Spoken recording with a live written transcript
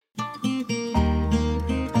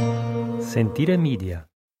Sentire Media.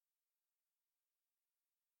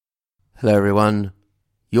 Hello everyone,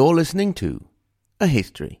 you're listening to A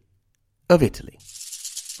History of Italy.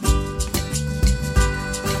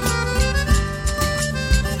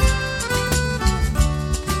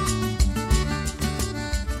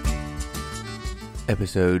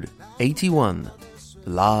 Episode 81, The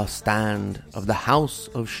Last Stand of the House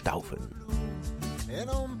of Staufen.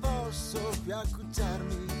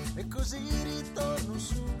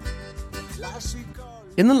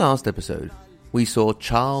 In the last episode, we saw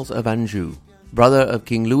Charles of Anjou, brother of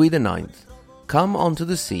King Louis IX, come onto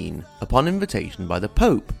the scene upon invitation by the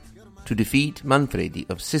Pope to defeat Manfredi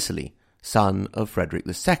of Sicily, son of Frederick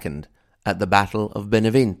II, at the Battle of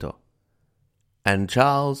Benevento. And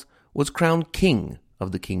Charles was crowned king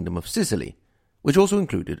of the Kingdom of Sicily, which also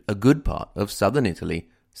included a good part of southern Italy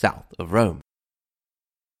south of Rome.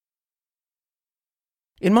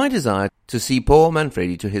 In my desire to see poor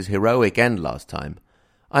Manfredi to his heroic end last time,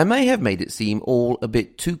 I may have made it seem all a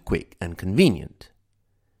bit too quick and convenient.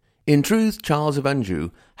 In truth, Charles of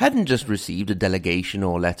Anjou hadn't just received a delegation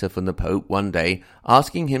or letter from the Pope one day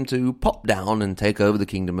asking him to pop down and take over the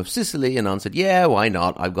Kingdom of Sicily and answered, "Yeah, why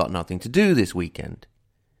not? I've got nothing to do this weekend."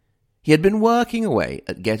 He had been working away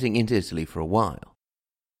at getting into Italy for a while.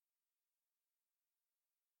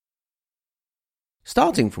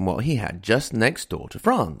 Starting from what he had just next door to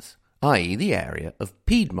France, i.e. the area of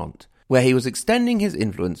Piedmont, where he was extending his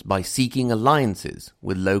influence by seeking alliances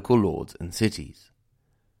with local lords and cities.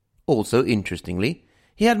 Also, interestingly,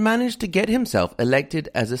 he had managed to get himself elected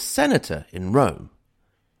as a senator in Rome.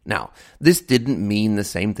 Now, this didn't mean the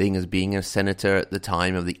same thing as being a senator at the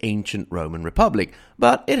time of the ancient Roman Republic,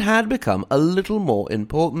 but it had become a little more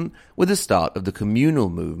important with the start of the communal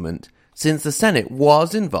movement, since the Senate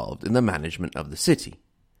was involved in the management of the city.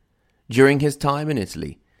 During his time in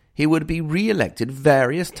Italy, he would be re-elected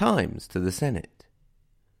various times to the Senate.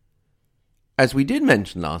 As we did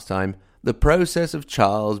mention last time, the process of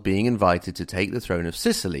Charles being invited to take the throne of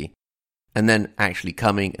Sicily, and then actually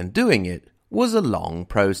coming and doing it, was a long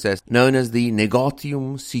process known as the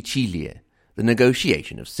Negotium Siciliae, the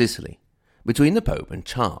negotiation of Sicily, between the Pope and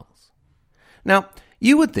Charles. Now,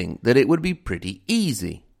 you would think that it would be pretty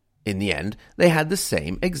easy. In the end, they had the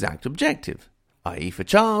same exact objective, i.e. for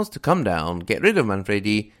Charles to come down, get rid of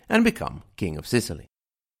Manfredi, and become King of Sicily.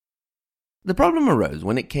 The problem arose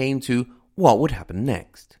when it came to what would happen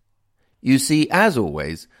next. You see, as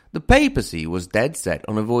always, the papacy was dead set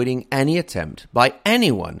on avoiding any attempt by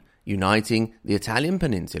anyone uniting the Italian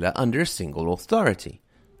peninsula under a single authority,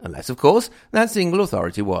 unless, of course, that single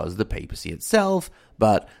authority was the papacy itself,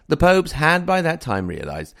 but the popes had by that time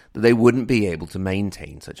realized that they wouldn't be able to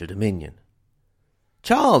maintain such a dominion.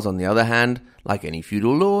 Charles, on the other hand, like any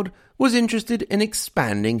feudal lord, was interested in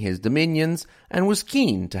expanding his dominions and was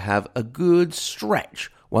keen to have a good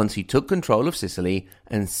stretch once he took control of Sicily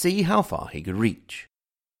and see how far he could reach.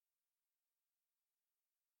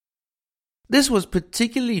 This was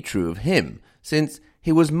particularly true of him, since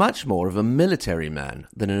he was much more of a military man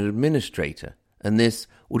than an administrator, and this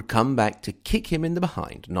would come back to kick him in the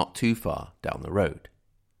behind not too far down the road.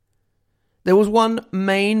 There was one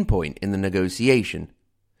main point in the negotiation.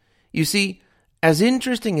 You see, as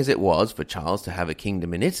interesting as it was for Charles to have a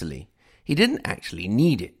kingdom in Italy, he didn't actually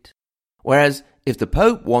need it. Whereas, if the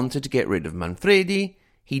Pope wanted to get rid of Manfredi,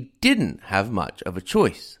 he didn't have much of a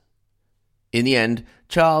choice. In the end,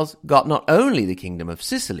 Charles got not only the Kingdom of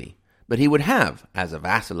Sicily, but he would have, as a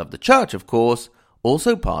vassal of the Church of course,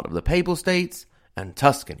 also part of the Papal States and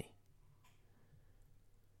Tuscany.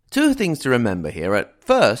 Two things to remember here. At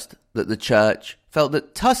first, that the Church felt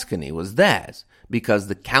that Tuscany was theirs, because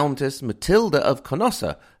the Countess Matilda of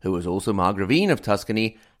Canossa, who was also Margravine of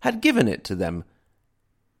Tuscany, had given it to them.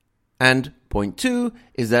 And point two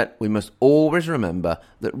is that we must always remember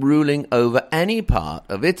that ruling over any part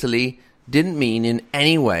of Italy didn't mean in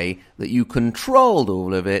any way that you controlled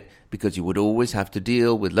all of it, because you would always have to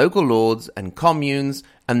deal with local lords and communes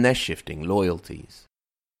and their shifting loyalties.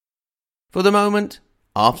 For the moment,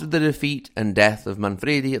 after the defeat and death of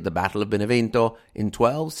Manfredi at the Battle of Benevento in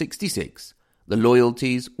 1266, the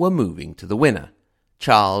loyalties were moving to the winner,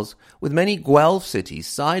 Charles, with many Guelph cities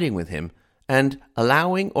siding with him and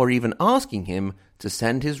allowing or even asking him to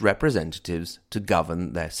send his representatives to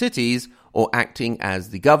govern their cities, or acting as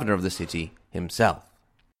the governor of the city himself.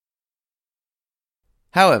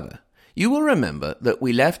 However, you will remember that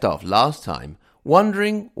we left off last time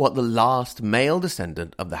wondering what the last male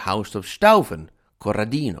descendant of the House of Staufen,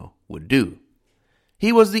 Conradine, would do.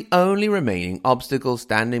 He was the only remaining obstacle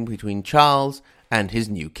standing between Charles and his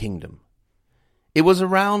new kingdom. It was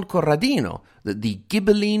around Conradine that the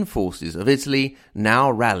Ghibelline forces of Italy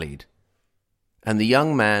now rallied, and the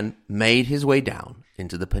young man made his way down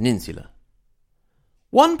into the peninsula.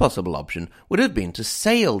 One possible option would have been to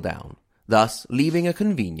sail down, thus leaving a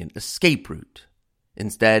convenient escape route.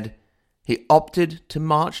 Instead, he opted to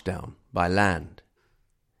march down by land.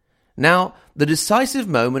 Now, the decisive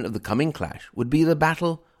moment of the coming clash would be the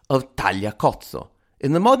Battle of Tagliacozzo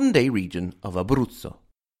in the modern-day region of Abruzzo.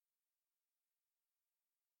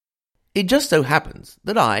 It just so happens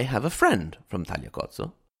that I have a friend from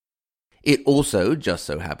Tagliacozzo. It also just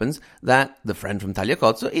so happens that the friend from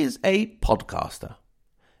Tagliacozzo is a podcaster.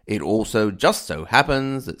 It also just so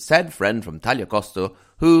happens that said friend from Tagliacozzo,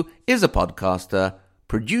 who is a podcaster,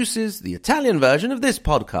 produces the Italian version of this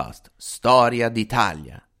podcast, Storia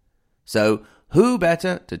d'Italia. So, who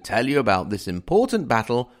better to tell you about this important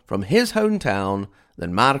battle from his hometown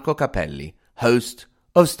than Marco Cappelli, host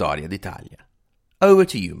of Storia d'Italia? Over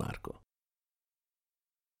to you, Marco.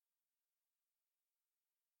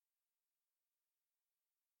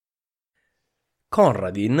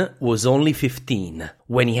 Conradine was only 15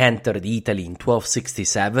 when he entered Italy in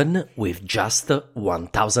 1267 with just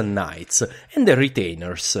 1,000 knights and their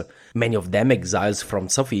retainers, many of them exiles from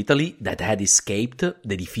South Italy that had escaped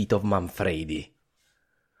the defeat of Manfredi.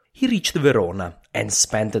 He reached Verona and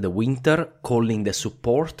spent the winter calling the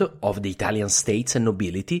support of the Italian states and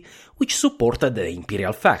nobility which supported the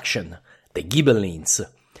imperial faction, the Ghibellines,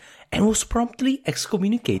 and was promptly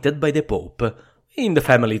excommunicated by the Pope, in the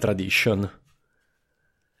family tradition.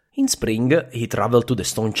 In spring, he traveled to the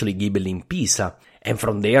staunchly Ghibelline Pisa, and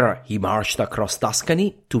from there he marched across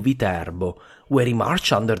Tuscany to Viterbo, where he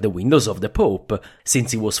marched under the windows of the Pope,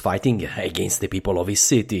 since he was fighting against the people of his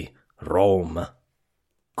city, Rome.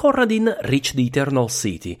 Conradine reached the Eternal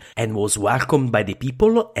City and was welcomed by the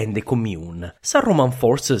people and the commune. Some Roman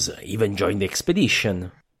forces even joined the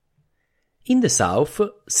expedition. In the south,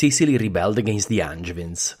 Sicily rebelled against the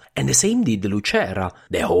Angevins, and the same did Lucera,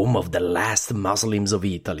 the home of the last Muslims of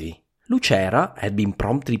Italy. Lucera had been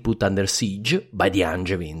promptly put under siege by the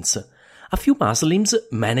Angevins. A few Muslims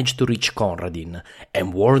managed to reach Conradine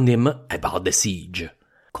and warned him about the siege.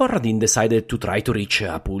 Conradine decided to try to reach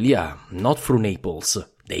Apulia, not through Naples,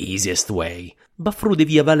 the easiest way, but through the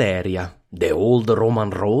Via Valeria, the old Roman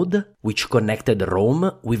road which connected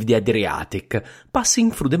Rome with the Adriatic,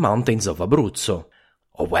 passing through the mountains of Abruzzo.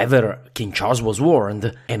 However, King Charles was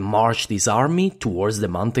warned and marched his army towards the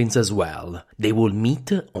mountains as well. They would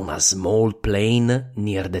meet on a small plain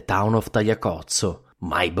near the town of Tagliacozzo,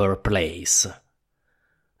 my birthplace.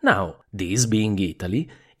 Now, this being Italy,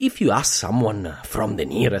 if you ask someone from the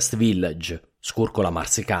nearest village, Scurcola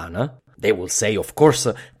Marsicana, they will say, of course,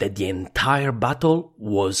 that the entire battle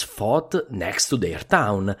was fought next to their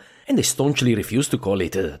town, and they staunchly refuse to call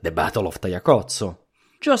it the Battle of Tagliacozzo.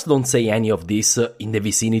 Just don't say any of this in the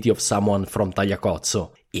vicinity of someone from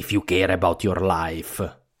Tagliacozzo, if you care about your life.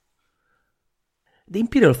 The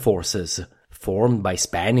imperial forces, formed by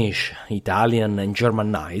Spanish, Italian and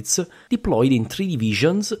German knights, deployed in 3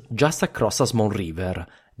 divisions just across a small river,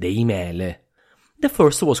 the Imele. The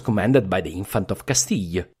first was commanded by the Infant of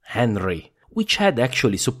Castile, Henry, which had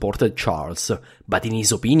actually supported Charles, but in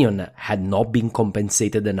his opinion had not been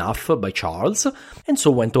compensated enough by Charles, and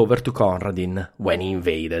so went over to Conradine when he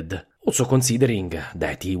invaded, also considering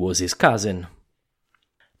that he was his cousin.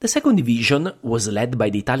 The second division was led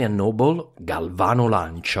by the Italian noble Galvano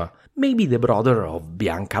Lancia, maybe the brother of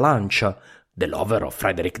Bianca Lancia, the lover of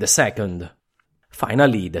Frederick II.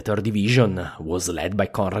 Finally, the third division was led by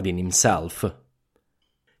Conradine himself.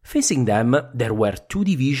 Facing them, there were 2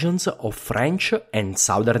 divisions of French and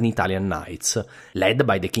southern Italian knights, led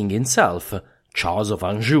by the king himself, Charles of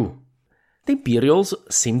Anjou. The Imperials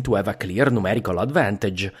seemed to have a clear numerical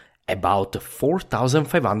advantage, about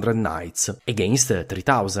 4,500 knights against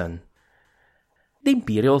 3,000. The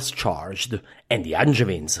Imperials charged, and the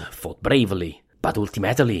Angevins fought bravely, but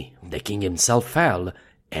ultimately the king himself fell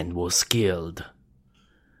and was killed.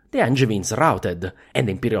 The Angevins routed, and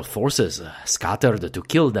the imperial forces scattered to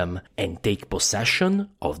kill them and take possession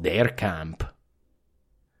of their camp.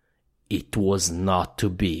 It was not to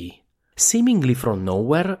be. Seemingly from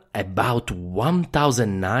nowhere, about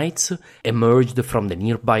 1,000 knights emerged from the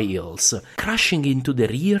nearby hills, crashing into the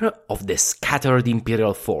rear of the scattered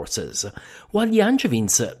imperial forces, while the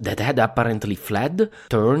Angevins that had apparently fled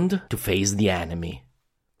turned to face the enemy.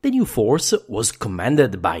 The new force was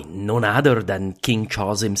commanded by none other than King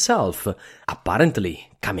Charles himself, apparently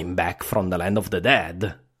coming back from the land of the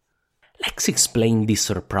dead. Let's explain this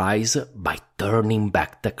surprise by turning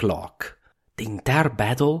back the clock. The entire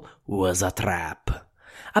battle was a trap,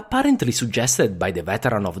 apparently suggested by the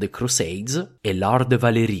veteran of the Crusades, Élard de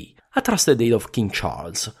Valéry, a trusted aide of King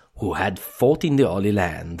Charles, who had fought in the Holy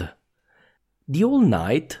Land. The Old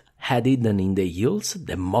Knight had hidden in the hills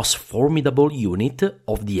the most formidable unit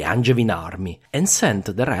of the Angevin army and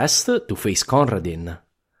sent the rest to face Conradine.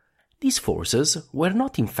 These forces were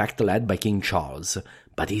not in fact led by King Charles,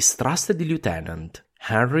 but his trusted lieutenant,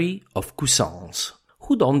 Henry of Cousins,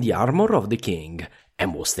 who donned the armor of the king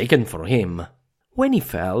and was taken for him. When he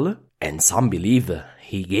fell, and some believe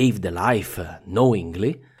he gave the life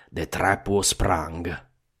knowingly, the trap was sprung.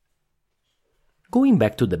 Going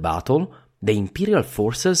back to the battle, the imperial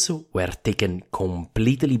forces were taken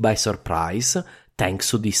completely by surprise thanks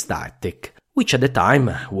to this tactic, which at the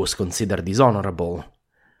time was considered dishonorable.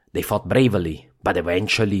 They fought bravely, but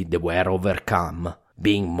eventually they were overcome,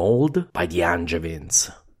 being mauled by the Angevins.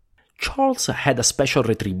 Charles had a special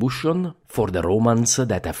retribution for the Romans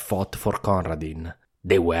that had fought for Conradine.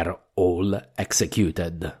 They were all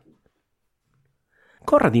executed.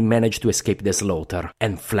 Conradine managed to escape the slaughter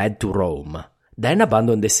and fled to Rome, then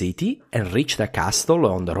abandoned the city and reached a castle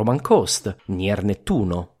on the Roman coast, near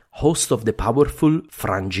Nettuno, host of the powerful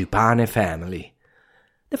Frangipane family.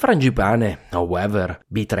 The Frangipane, however,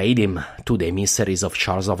 betrayed him to the emissaries of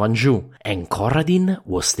Charles of Anjou, and Conradine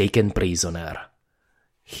was taken prisoner.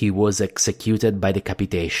 He was executed by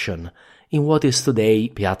decapitation in what is today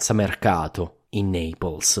Piazza Mercato, in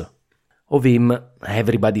Naples. Of him,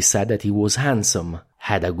 everybody said that he was handsome,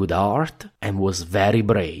 had a good heart, and was very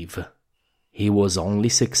brave. He was only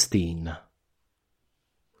 16.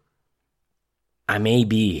 I may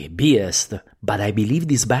be biased, but I believe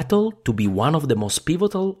this battle to be one of the most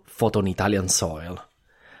pivotal fought on Italian soil.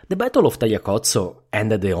 The Battle of Tagliacozzo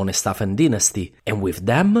ended the Hohenstaufen dynasty, and with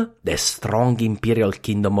them, the strong imperial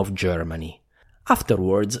kingdom of Germany.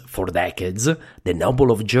 Afterwards, for decades, the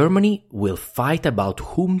noble of Germany will fight about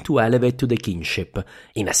whom to elevate to the kingship,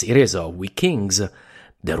 in a series of weak kings.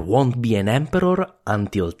 There won't be an emperor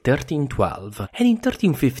until 1312, and in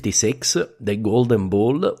 1356 the Golden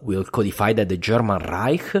Bull will codify that the German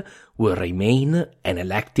Reich will remain an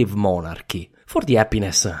elective monarchy, for the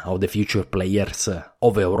happiness of the future players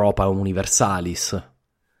of Europa Universalis.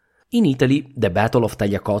 In Italy, the Battle of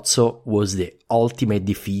Tagliacozzo was the ultimate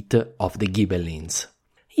defeat of the Ghibellines.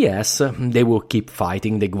 Yes, they will keep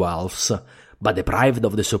fighting the Guelphs, but deprived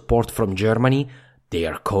of the support from Germany,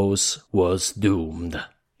 their cause was doomed.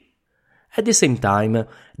 At the same time,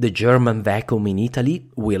 the German vacuum in Italy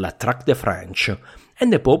will attract the French,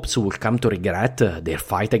 and the popes will come to regret their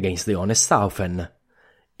fight against the Hohenstaufen.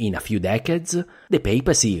 In a few decades, the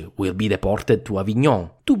papacy will be deported to Avignon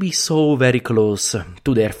to be so very close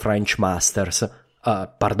to their French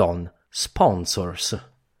sponsors.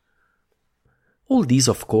 All this,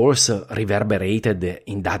 of course, reverberated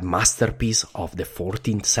in that masterpiece of the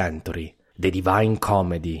 14th century, the Divine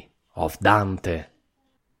Comedy of Dante.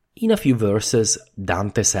 In a few verses,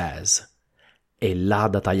 Dante says: «E là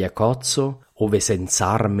da Tagliacozzo, ove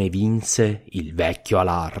senz'arme vinse il vecchio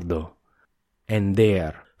Alardo. And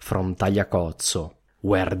there, from Tagliacozzo,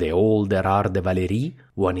 where the old Erard de Valery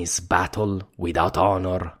won his battle without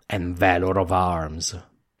honor and valor of arms».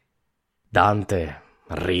 Dante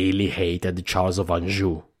really hated Charles of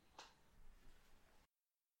Anjou.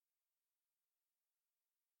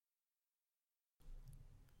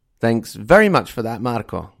 Thanks very much for that,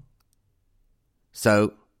 Marco.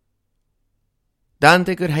 So,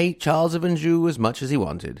 Dante could hate Charles of Anjou as much as he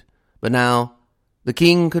wanted, but now the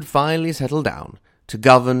king could finally settle down to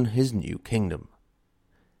govern his new kingdom.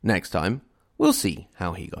 Next time, we'll see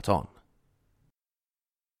how he got on.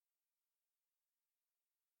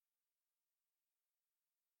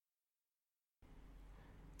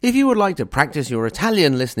 If you would like to practice your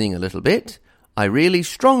Italian listening a little bit, I really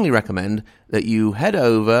strongly recommend that you head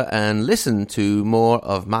over and listen to more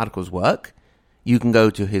of Marco's work. You can go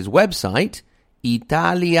to his website,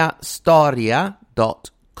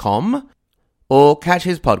 italiastoria.com, or catch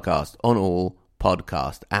his podcast on all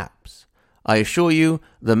podcast apps. I assure you,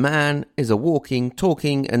 the man is a walking,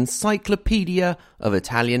 talking encyclopedia of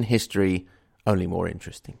Italian history, only more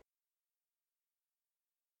interesting.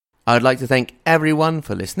 I'd like to thank everyone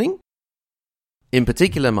for listening, in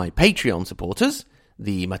particular my Patreon supporters,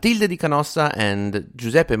 the Matilde Di Canossa and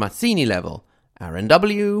Giuseppe Mazzini level, Aaron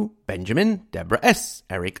W., Benjamin, Deborah S.,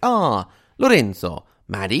 Eric R., Lorenzo,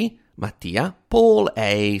 Maddie, Mattia, Paul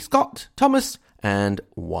A., Scott, Thomas, and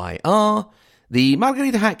YR, the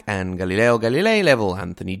Margherita Hack and Galileo Galilei level,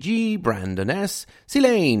 Anthony G., Brandon S.,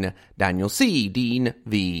 Silane, Daniel C., Dean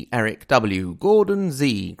V., Eric W., Gordon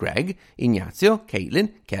Z., Greg, Ignazio,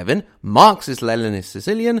 Caitlin, Kevin, Marxist-Leninist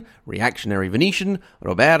Sicilian, Reactionary Venetian,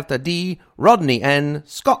 Roberta D., Rodney N.,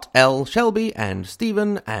 Scott L., Shelby, and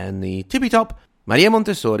Stephen, and the Tippy Top, Maria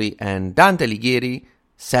Montessori, and Dante Lighieri,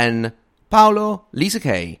 Sen, Paolo, Lisa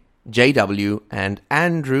K., JW, and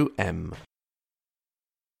Andrew M.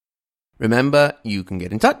 Remember, you can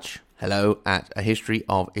get in touch.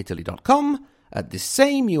 hello@ahistoryofitaly.com. At this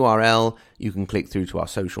same URL, you can click through to our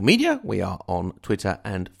social media. We are on Twitter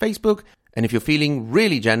and Facebook. And if you're feeling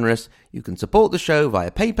really generous, you can support the show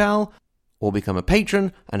via PayPal or become a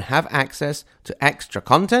patron and have access to extra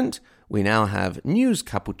content. We now have News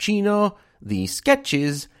Cappuccino, the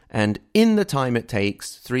sketches, and In the Time It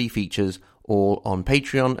Takes, 3 features, all on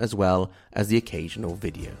Patreon as well as the occasional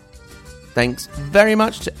video. Thanks very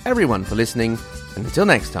much to everyone for listening, and until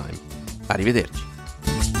next time, arrivederci.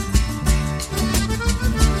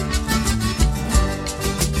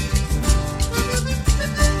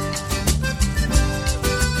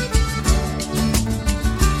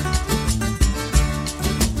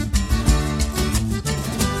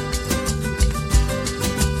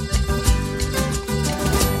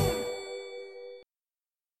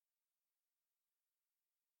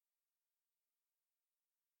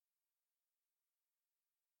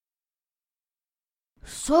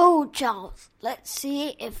 So, Charles, let's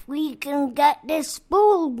see if we can get this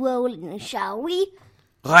ball rolling, shall we?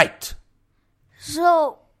 Right.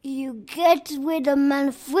 So, you get rid of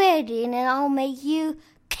Manfredi and I'll make you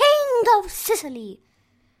King of Sicily.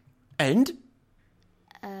 And?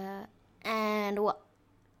 And what?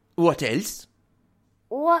 What else?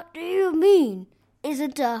 What do you mean?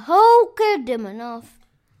 Isn't a whole kingdom enough?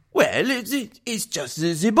 Well, it's just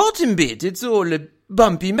the bottom bit. It's all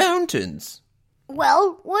bumpy mountains.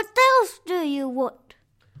 Well, what else do you want?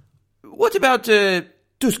 What about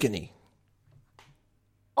Tuscany?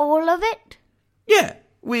 All of it? Yeah,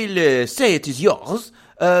 we'll say it is yours,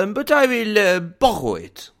 but I will borrow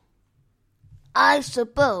it. I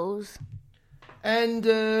suppose. And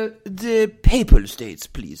the Papal States,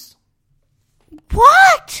 please.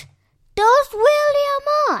 What? Those really are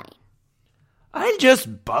mine. I'll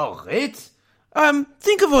just borrow it.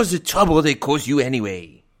 Think of all the trouble they cause you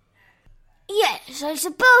anyway. Yes, I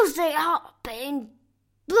suppose they are paying,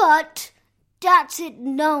 but that's it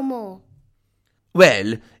no more.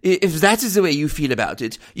 Well, if that is the way you feel about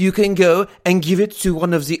it, you can go and give it to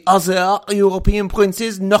one of the other European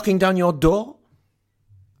princes knocking down your door.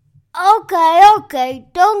 Okay,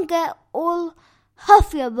 don't get all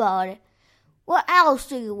huffy about it. What else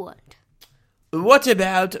do you want? What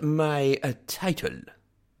about my title?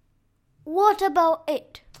 What about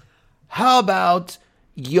it? How about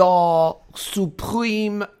your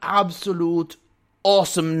supreme, absolute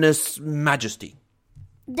awesomeness, majesty?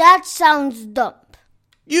 That sounds dumb.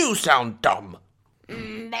 You sound dumb.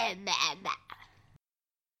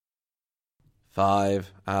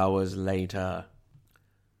 5 hours later.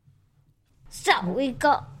 So, we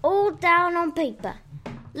got all down on paper.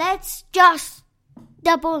 Let's just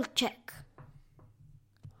double check.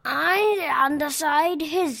 On the underside,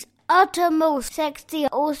 His Uttermost Sexy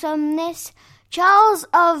Awesomeness, Charles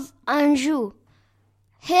of Anjou,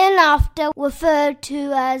 hereafter referred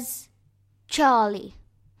to as Charlie,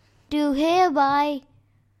 do hereby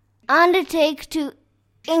undertake to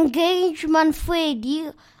engage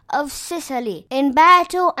Manfredi of Sicily in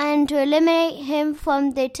battle and to eliminate him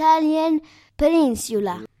from the Italian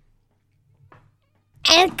peninsula.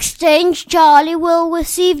 In exchange, Charlie will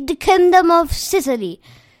receive the Kingdom of Sicily,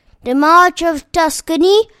 the March of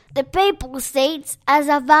Tuscany, the Papal States as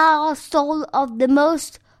a vassal of the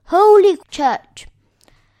Most Holy Church.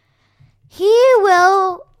 He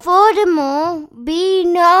will furthermore be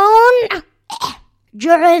known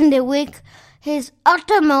during the week His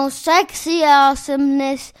Uttermost Sexy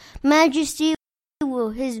Awesomeness Majesty will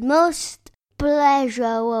His most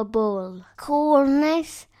pleasurable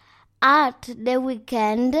coolness at the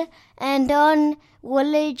weekend and on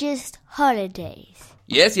religious holidays.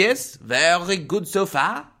 Yes, very good so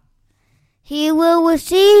far. He will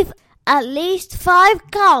receive at least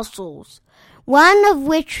 5 castles, one of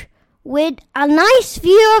which with a nice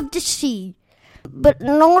view of the sea, but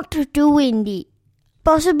not too windy,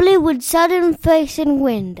 possibly with southern-facing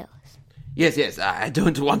windows. Yes, I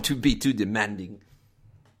don't want to be too demanding.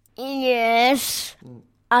 Yes.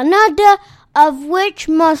 Another of which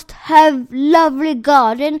must have lovely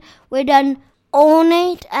garden with an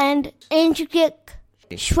ornate and intricate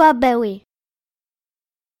shrubbery.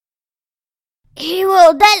 He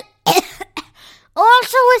will then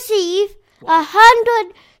also receive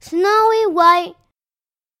 100 snowy white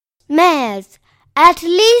mares, at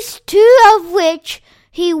least 2 of which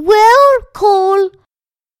he will call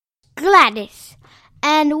Gladys,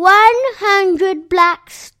 and 100 black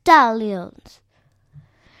stallions.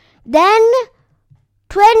 Then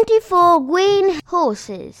 24 green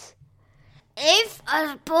horses. If,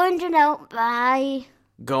 as pointed out by...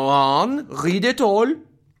 Go on, read it all.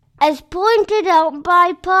 As pointed out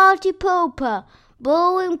by Party Pooper,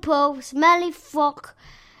 Bowling Pope, Smelly Frock,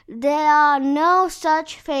 there are no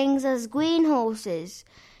such things as green horses.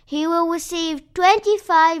 He will receive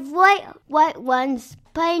 25 white ones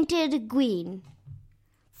painted green.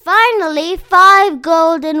 Finally, 5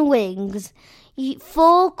 golden wings,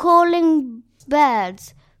 4 calling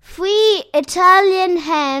birds, 3 Italian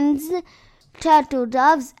hens, turtle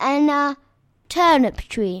doves, and a turnip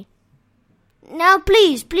tree. Now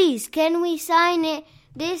please, can we sign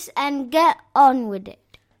this and get on with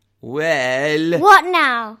it? Well... What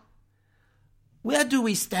now? Where do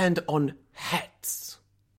we stand on hats?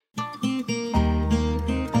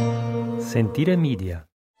 Sentire Media.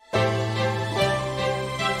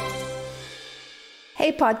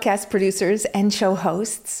 Hey, podcast producers and show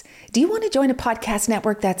hosts. Do you want to join a podcast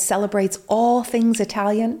network that celebrates all things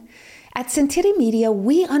Italian? At Sentire Media,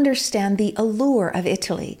 we understand the allure of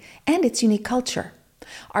Italy and its unique culture.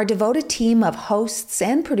 Our devoted team of hosts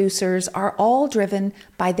and producers are all driven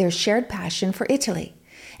by their shared passion for Italy.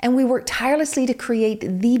 And we work tirelessly to create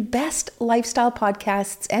the best lifestyle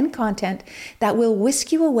podcasts and content that will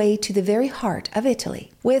whisk you away to the very heart of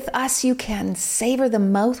Italy. With us, you can savor the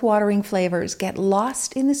mouth-watering flavors, get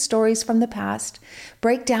lost in the stories from the past,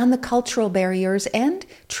 break down the cultural barriers, and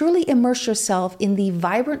truly immerse yourself in the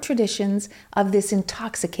vibrant traditions of this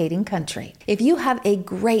intoxicating country. If you have a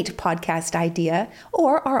great podcast idea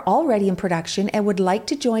or are already in production and would like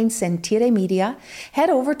to join Sentire Media, head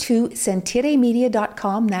over to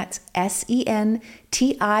sentiremedia.com, that's SENTIRE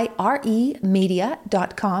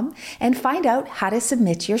media.com, and find out how to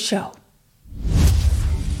submit your show.